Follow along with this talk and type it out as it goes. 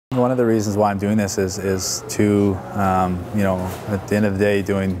one of the reasons why I'm doing this is to, you know, at the end of the day,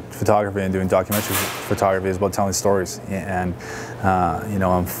 doing photography and doing documentary photography is about telling stories. And, you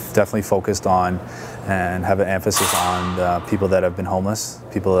know, I'm definitely focused on and have an emphasis on people that have been homeless,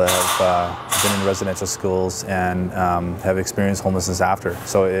 people that have been in residential schools and have experienced homelessness after.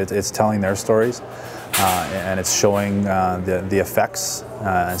 So it's telling their stories. And it's showing the effects,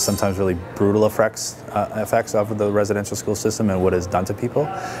 and sometimes really brutal effects of the residential school system and what it's done to people,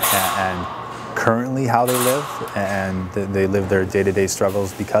 and currently how they live, and they live their day-to-day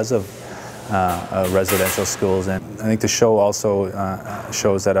struggles because of residential schools. And I think the show also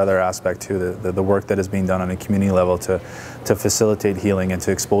shows that other aspect too, the work that is being done on a community level to facilitate healing and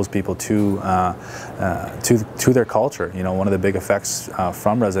to expose people to their culture. You know, one of the big effects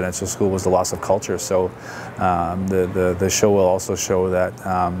from residential school was the loss of culture. So the show will also show that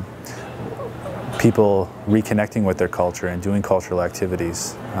people reconnecting with their culture and doing cultural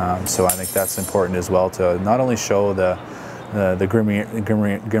activities. So I think that's important as well, to not only show the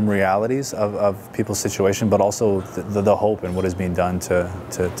grim realities of people's situation, but also the hope and what is being done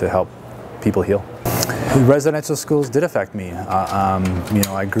to help people heal. Residential schools did affect me. You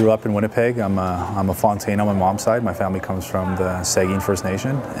know, I grew up in Winnipeg. I'm a Fontaine on my mom's side. My family comes from the Sagkeeng First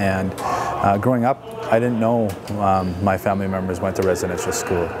Nation, and growing up, I didn't know my family members went to residential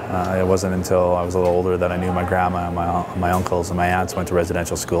school. It wasn't until I was a little older that I knew my grandma and my uncles and my aunts went to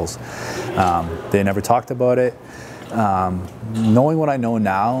residential schools. They never talked about it. Knowing what I know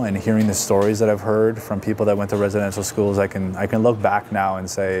now and hearing the stories that I've heard from people that went to residential schools, I can look back now and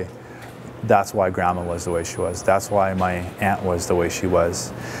say, that's why grandma was the way she was. That's why my aunt was the way she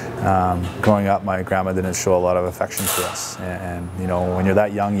was. Growing up, my grandma didn't show a lot of affection to us. And you know, when you're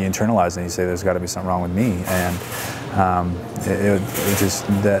that young, you internalize and you say, there's got to be something wrong with me. And it just,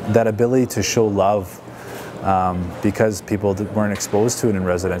 that ability to show love, because people weren't exposed to it in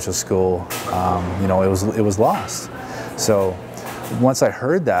residential school, you know, it was lost. So once I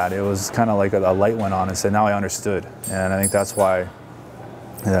heard that, it was kind of like a light went on and said, now I understood. And I think that's why,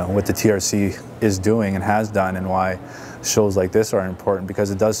 you know, what the TRC is doing and has done, and why shows like this are important, because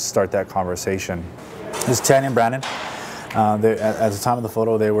it does start that conversation. This is Tanya and Brandon. At the time of the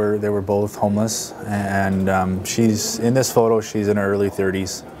photo, they were both homeless, and she's in this photo. She's in her early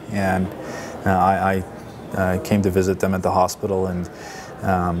 30s, and I came to visit them at the hospital, and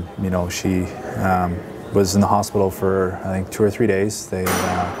you know, she was in the hospital for I think 2 or 3 days.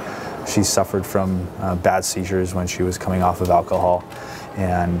 She suffered from bad seizures when she was coming off of alcohol,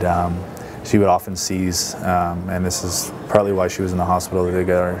 and she would often seize, and this is partly why she was in the hospital. They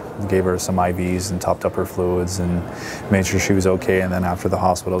gave her some IVs and topped up her fluids and made sure she was okay. And then after the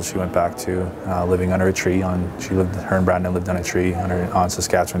hospital, she went back to living under a tree. Her and Brandon lived on a tree on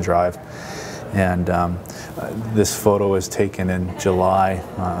Saskatchewan Drive. And this photo was taken in July.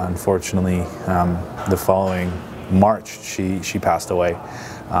 Unfortunately, the following March, she passed away.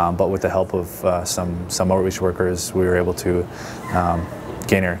 But with the help of some outreach workers, we were able to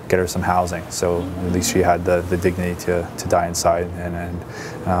get her some housing. So at least she had the dignity to die inside. And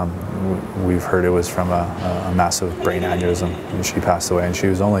we've heard it was from a massive brain aneurysm, and she passed away. And she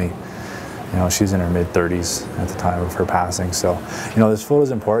was only, you know, she's in her mid-30s at the time of her passing. So, you know, this photo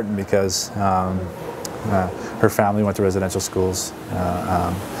is important because her family went to residential schools.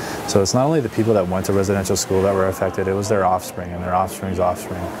 So it's not only the people that went to residential school that were affected, it was their offspring and their offspring's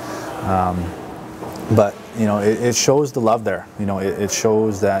offspring. But, you know, it shows the love there. You know, it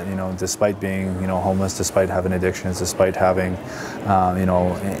shows that, you know, despite being, you know, homeless, despite having addictions, despite having, you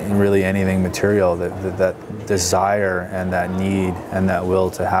know, really anything material, that desire and that need and that will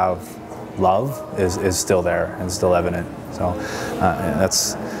to have love is still there and still evident. So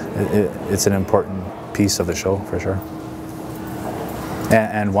it's an important piece of the show for sure.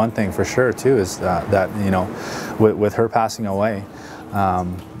 And one thing for sure too is that you know, with her passing away,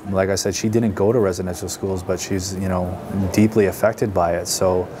 like I said, she didn't go to residential schools, but she's, you know, deeply affected by it.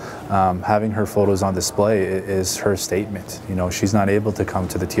 So having her photos on display is her statement. You know, she's not able to come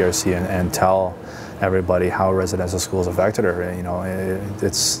to the TRC and tell everybody how residential schools affected her. You know,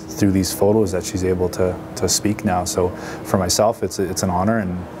 it's through these photos that she's able to speak now. So for myself, it's an honor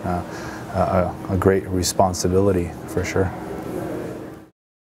and a great responsibility for sure.